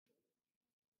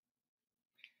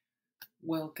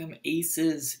Welcome,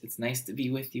 Aces. It's nice to be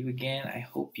with you again. I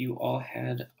hope you all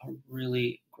had a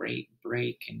really great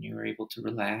break and you were able to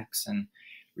relax and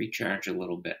recharge a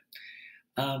little bit.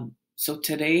 So,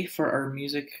 today for our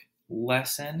music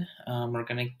lesson, we're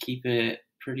going to keep it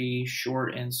pretty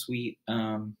short and sweet.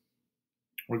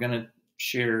 We're going to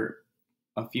share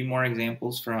a few more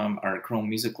examples from our Chrome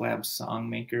Music Lab song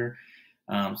maker,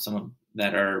 some of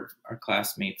that our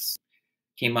classmates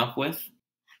came up with.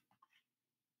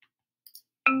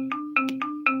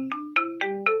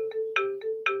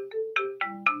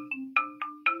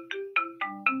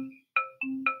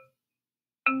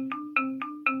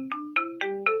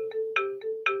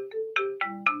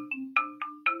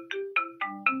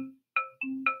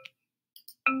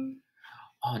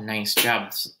 Oh, nice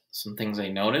job. Some things I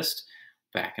noticed.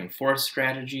 Back and forth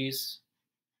strategies,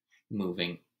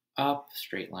 moving up,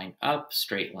 straight line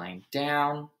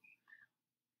down,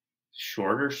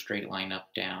 shorter straight line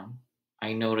up, down.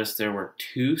 I noticed there were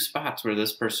two spots where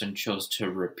this person chose to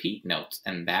repeat notes,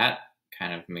 and that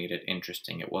kind of made it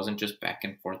interesting. It wasn't just back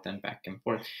and forth and back and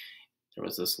forth. There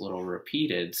was this little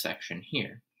repeated section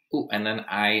here. Ooh, and then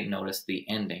I noticed the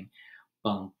ending.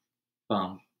 Bum,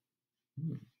 bum.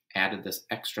 Added this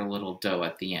extra little do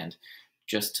at the end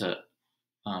just to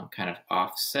kind of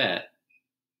offset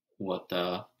what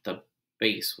the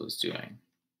bass was doing.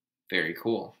 Very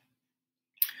cool.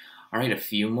 All right, a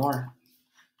few more.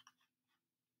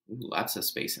 Ooh, lots of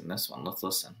space in this one. Let's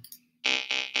listen.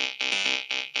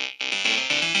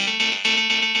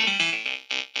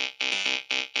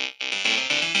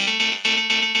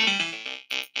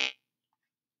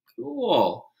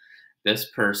 Cool. This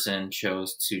person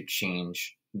chose to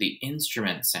change the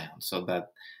instrument sound so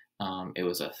that it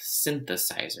was a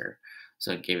synthesizer.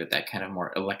 So it gave it that kind of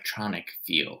more electronic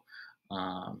feel.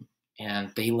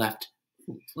 And they left,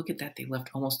 look at that, they left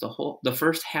almost the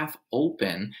first half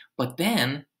open, but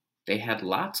then they had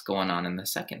lots going on in the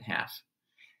second half.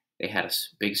 They had a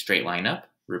big straight line up,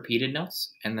 repeated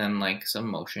notes, and then like some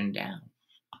motion down.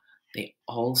 They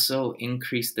also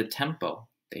increased the tempo.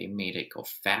 They made it go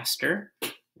faster,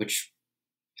 which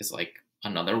is like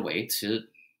another way to,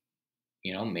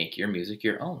 make your music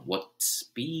your own. What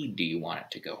speed do you want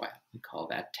it to go at? We call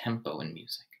that tempo in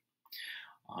music.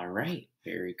 All right,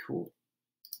 very cool.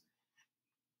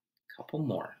 Couple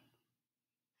more.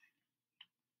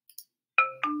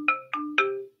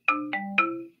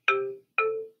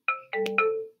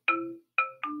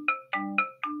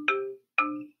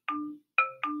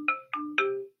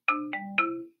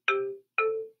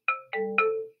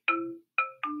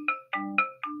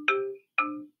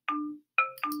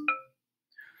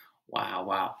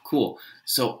 Wow, cool.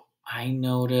 So I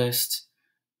noticed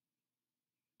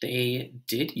they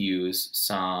did use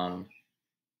some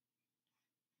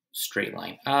straight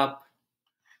line up,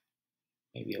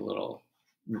 maybe a little,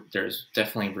 there's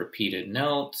definitely repeated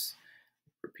notes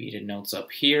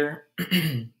up here.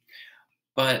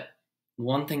 But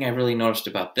one thing I really noticed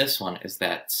about this one is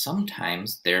that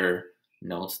sometimes their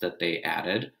notes that they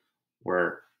added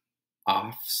were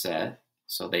offset,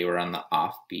 so they were on the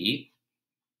off beat,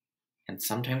 and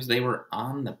sometimes they were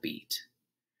on the beat.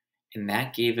 And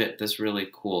that gave it this really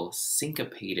cool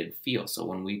syncopated feel. So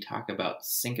when we talk about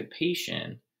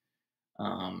syncopation,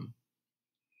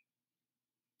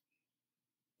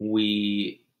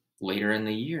 we later in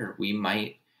the year we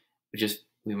might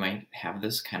have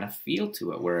this kind of feel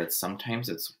to it where it's sometimes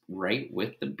it's right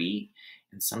with the beat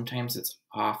and sometimes it's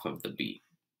off of the beat.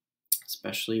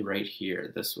 Especially right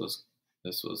here. This was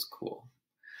cool.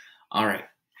 All right.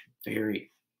 Very,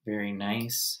 very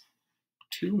nice.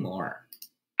 Two more.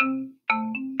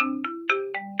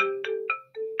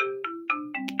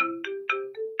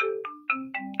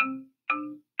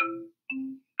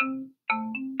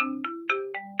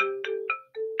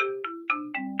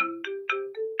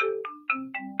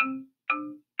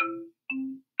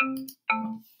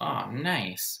 Oh,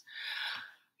 nice.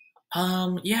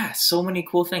 Yeah, so many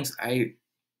cool things. They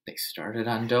started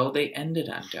on do, they ended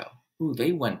on do. Ooh,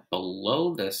 they went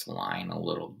below this line a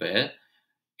little bit,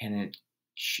 and it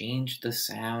changed the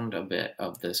sound a bit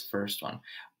of this first one.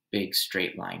 Big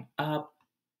straight line up,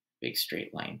 big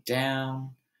straight line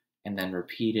down, and then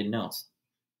repeated notes.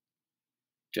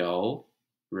 Do,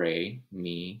 re,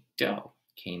 mi, do.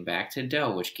 Came back to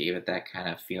do, which gave it that kind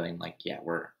of feeling like, yeah,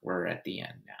 we're at the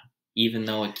end now. Even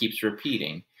though it keeps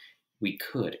repeating, we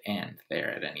could end there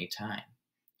at any time.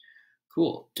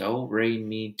 Cool. Do, re,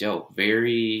 mi, do.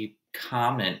 Very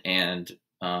common and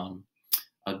a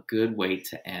good way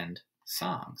to end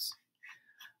songs.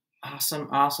 Awesome.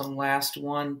 Last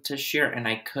one to share. And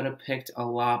I could have picked a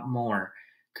lot more.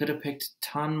 Could have picked a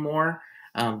ton more.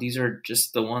 These are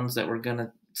just the ones that we're going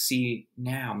to see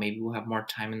now. Maybe we'll have more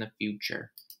time in the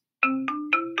future.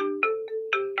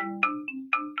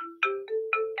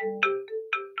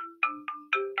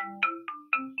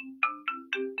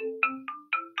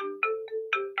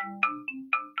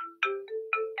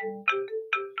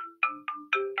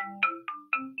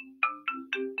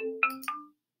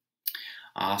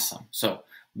 Awesome. So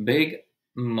big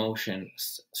motion,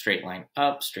 straight line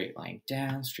up, straight line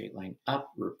down, straight line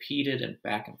up, repeated and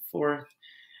back and forth.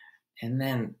 And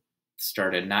then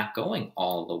started not going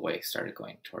all the way, started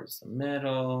going towards the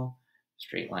middle,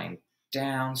 straight line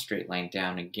down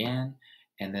again.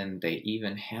 And then they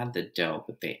even had the dough,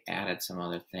 but they added some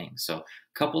other things. So a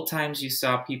couple times you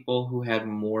saw people who had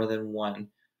more than one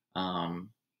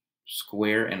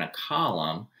square in a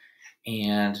column,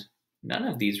 and none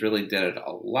of these really did it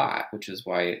a lot, which is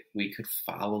why we could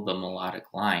follow the melodic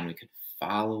line. We could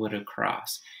follow it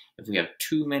across. If we have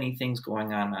too many things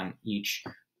going on each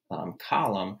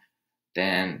column,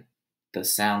 then the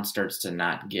sound starts to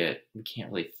not get, we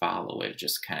can't really follow it. It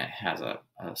just kind of has a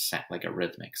like a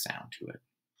rhythmic sound to it.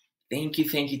 Thank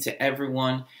you to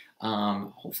everyone.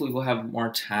 Hopefully we'll have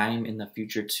more time in the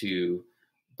future to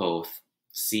both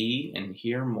see and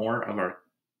hear more of our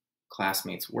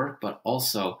classmates' work, but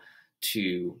also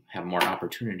to have more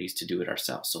opportunities to do it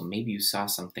ourselves. So maybe you saw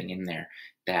something in there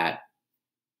that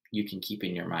you can keep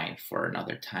in your mind for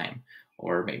another time.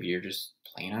 Or maybe you're just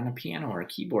playing on a piano or a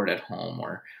keyboard at home,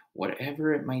 or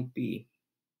whatever it might be.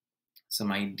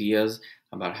 Some ideas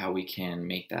about how we can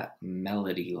make that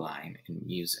melody line in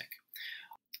music.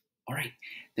 All right,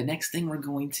 the next thing we're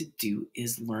going to do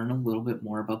is learn a little bit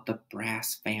more about the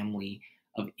brass family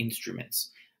of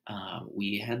instruments.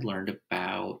 We had learned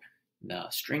about the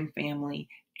string family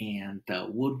and the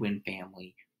woodwind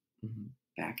family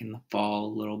back in the fall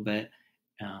a little bit.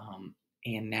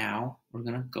 And now we're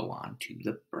going to go on to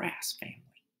the brass family.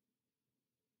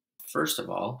 First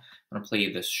of all, I'm going to play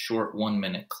you this short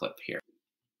 1-minute clip here.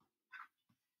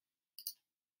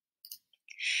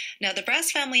 Now, the brass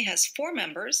family has 4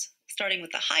 members, starting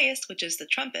with the highest, which is the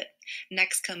trumpet.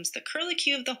 Next comes the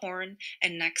curlicue of the horn,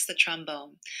 and next the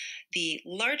trombone. The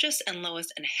largest and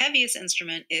lowest and heaviest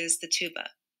instrument is the tuba.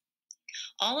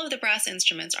 All of the brass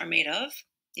instruments are made of,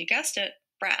 you guessed it,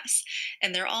 brass,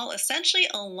 and they're all essentially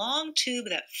a long tube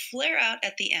that flare out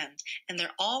at the end, and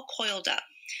they're all coiled up.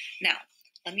 Now,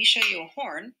 let me show you a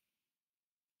horn.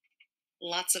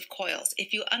 Lots of coils.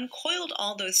 If you uncoiled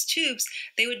all those tubes,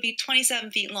 they would be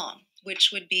 27 feet long, which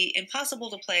would be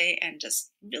impossible to play and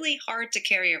just really hard to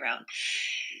carry around.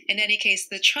 In any case,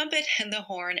 the trumpet and the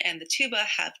horn and the tuba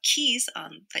have keys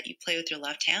that you play with your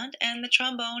left hand, and the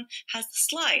trombone has the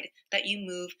slide that you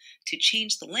move to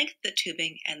change the length of the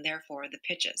tubing and therefore the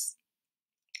pitches.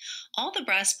 All the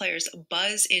brass players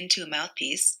buzz into a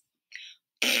mouthpiece.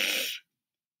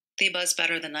 They buzz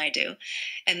better than I do.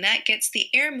 And that gets the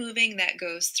air moving that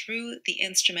goes through the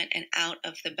instrument and out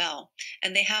of the bell.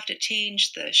 And they have to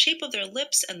change the shape of their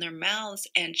lips and their mouths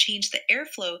and change the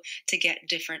airflow to get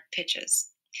different pitches.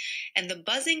 And the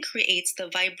buzzing creates the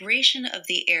vibration of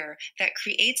the air that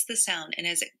creates the sound. And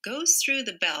as it goes through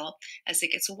the bell, as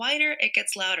it gets wider, it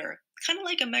gets louder, kind of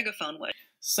like a megaphone would.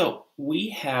 So we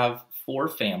have 4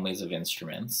 families of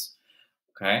instruments,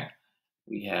 okay?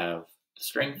 We have the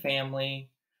string family,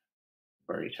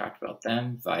 we've already talked about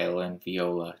them, violin,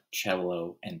 viola,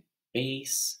 cello, and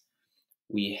bass.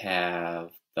 We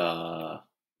have the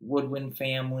woodwind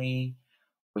family,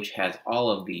 which has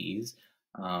all of these.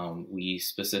 We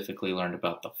specifically learned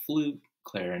about the flute,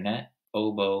 clarinet,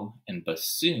 oboe, and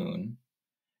bassoon.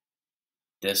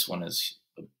 This one is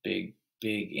a big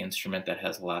instrument that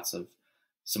has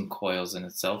some coils in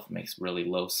itself, makes really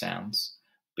low sounds.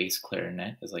 Bass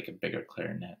clarinet is like a bigger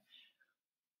clarinet.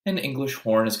 And English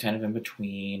horn is kind of in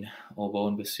between oboe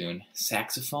and bassoon.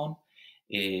 Saxophone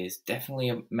is definitely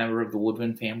a member of the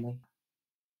woodwind family.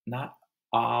 Not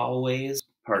always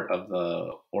part of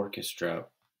the orchestra,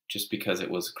 just because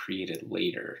it was created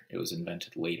later. It was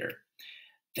invented later.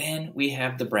 Then we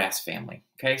have the brass family.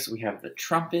 Okay, so we have the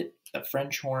trumpet, the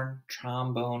French horn,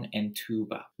 trombone, and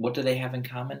tuba. What do they have in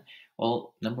common?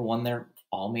 Well, number one, they're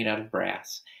all made out of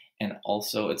brass, and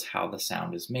also it's how the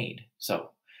sound is made.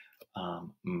 So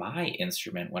my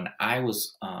instrument when I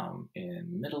was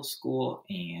in middle school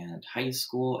and high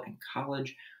school and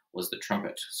college was the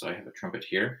trumpet. So I have a trumpet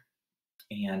here,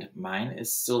 and mine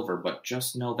is silver, but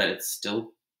just know that it's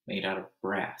still made out of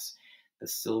brass. The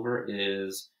silver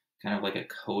is kind of like a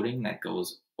coating that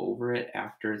goes over it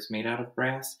after it's made out of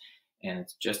brass, and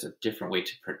it's just a different way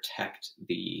to protect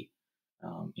the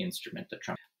instrument, the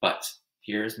trumpet. But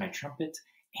here's my trumpet,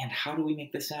 and how do we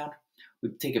make the sound? We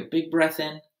take a big breath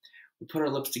in, we put our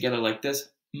lips together like this,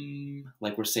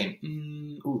 like we're saying,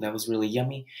 ooh, that was really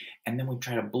yummy. And then we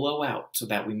try to blow out so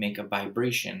that we make a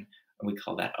vibration, and we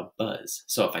call that a buzz.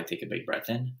 So if I take a big breath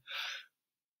in,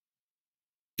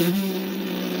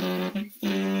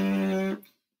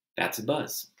 that's a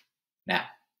buzz. Now,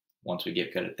 once we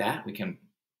get good at that, we can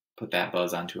put that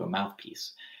buzz onto a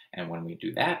mouthpiece. And when we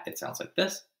do that, it sounds like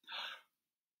this.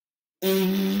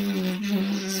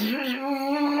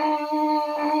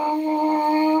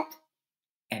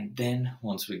 And then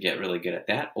once we get really good at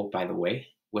that, oh, by the way,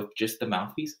 with just the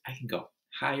mouthpiece, I can go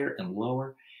higher and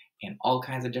lower and all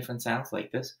kinds of different sounds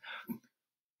like this.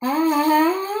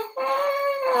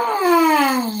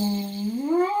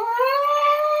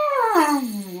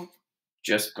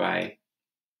 Just by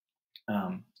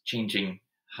changing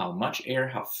how much air,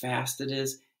 how fast it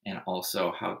is, and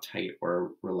also how tight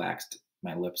or relaxed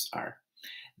my lips are.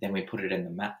 Then we put it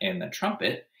in the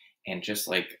trumpet, and just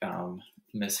like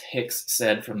Miss Hicks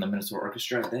said from the Minnesota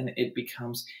Orchestra, then it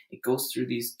goes through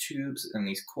these tubes and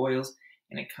these coils,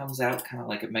 and it comes out kind of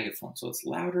like a megaphone. So it's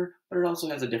louder, but it also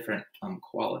has a different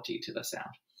quality to the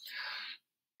sound.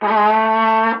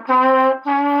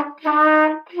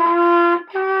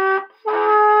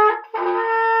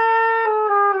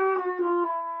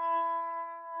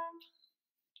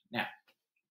 Now,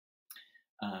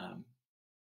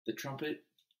 the trumpet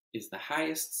is the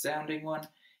highest sounding one,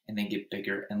 and they get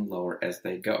bigger and lower as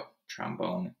they go.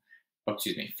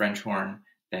 French horn,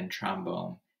 then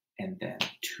trombone, and then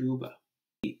tuba.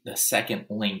 The second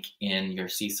link in your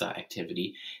Seesaw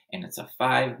activity, and it's a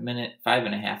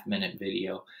 5.5 minute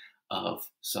video of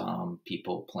some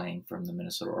people playing from the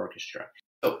Minnesota Orchestra.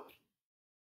 So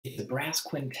it's a brass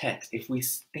quintet. If we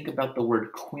think about the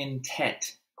word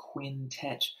quintet,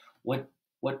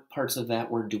 what parts of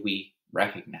that word do we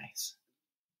recognize?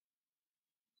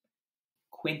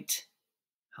 Quint.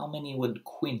 How many would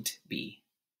quint be?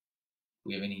 Do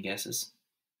we have any guesses?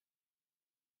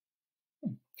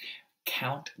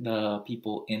 Count the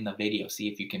people in the video. See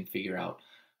if you can figure out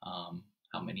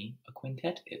how many a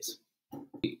quintet is.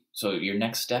 So your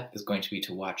next step is going to be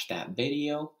to watch that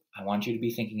video. I want you to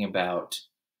be thinking about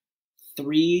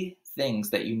 3 things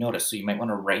that you notice. So you might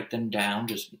want to write them down.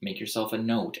 Just make yourself a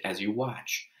note as you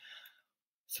watch.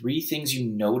 3 things you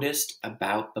noticed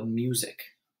about the music.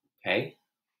 Okay?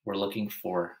 We're looking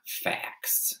for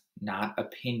facts, not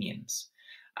opinions.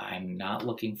 I'm not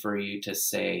looking for you to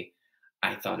say,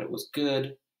 I thought it was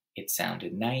good, it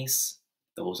sounded nice.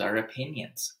 Those are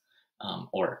opinions.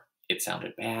 Or it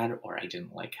sounded bad, or I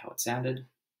didn't like how it sounded.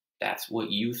 That's what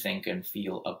you think and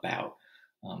feel about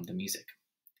the music.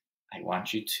 I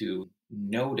want you to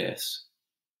notice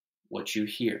what you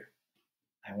hear.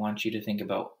 I want you to think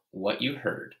about what you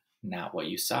heard, not what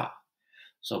you saw.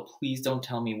 So please don't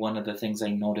tell me one of the things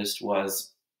I noticed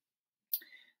was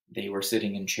they were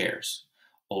sitting in chairs,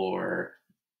 or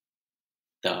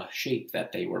the shape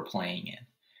that they were playing in.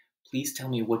 Please tell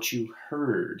me what you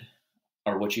heard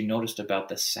or what you noticed about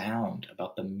the sound,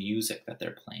 about the music that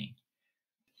they're playing.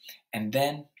 And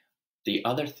then the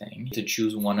other thing, to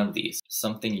choose one of these,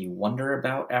 something you wonder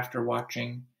about after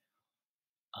watching.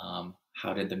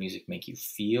 How did the music make you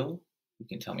feel? You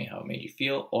can tell me how it made you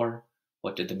feel, or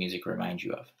what did the music remind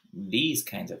you of? These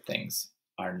kinds of things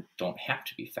don't have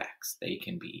to be facts. They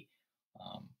can be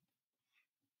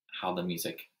how the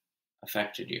music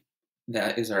affected you.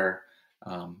 That is our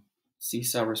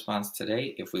Seesaw response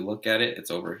today. If we look at it, it's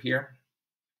over here.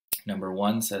 Number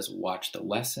 1 says watch the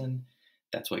lesson.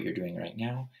 That's what you're doing right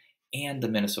now. And the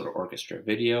Minnesota Orchestra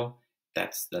video.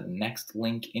 That's the next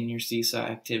link in your Seesaw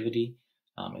activity.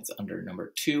 It's under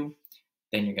number 2.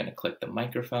 Then you're going to click the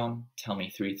microphone. Tell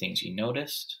me 3 things you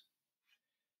noticed.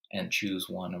 And choose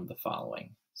one of the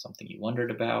following. Something you wondered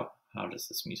about. How does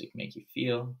this music make you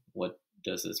feel? What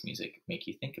does this music make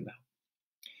you think about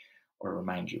or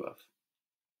remind you of?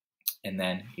 And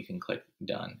then you can click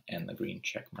done and the green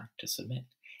check mark to submit.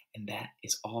 And that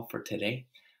is all for today.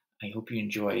 I hope you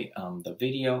enjoy the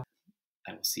video.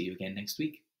 I will see you again next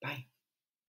week. Bye.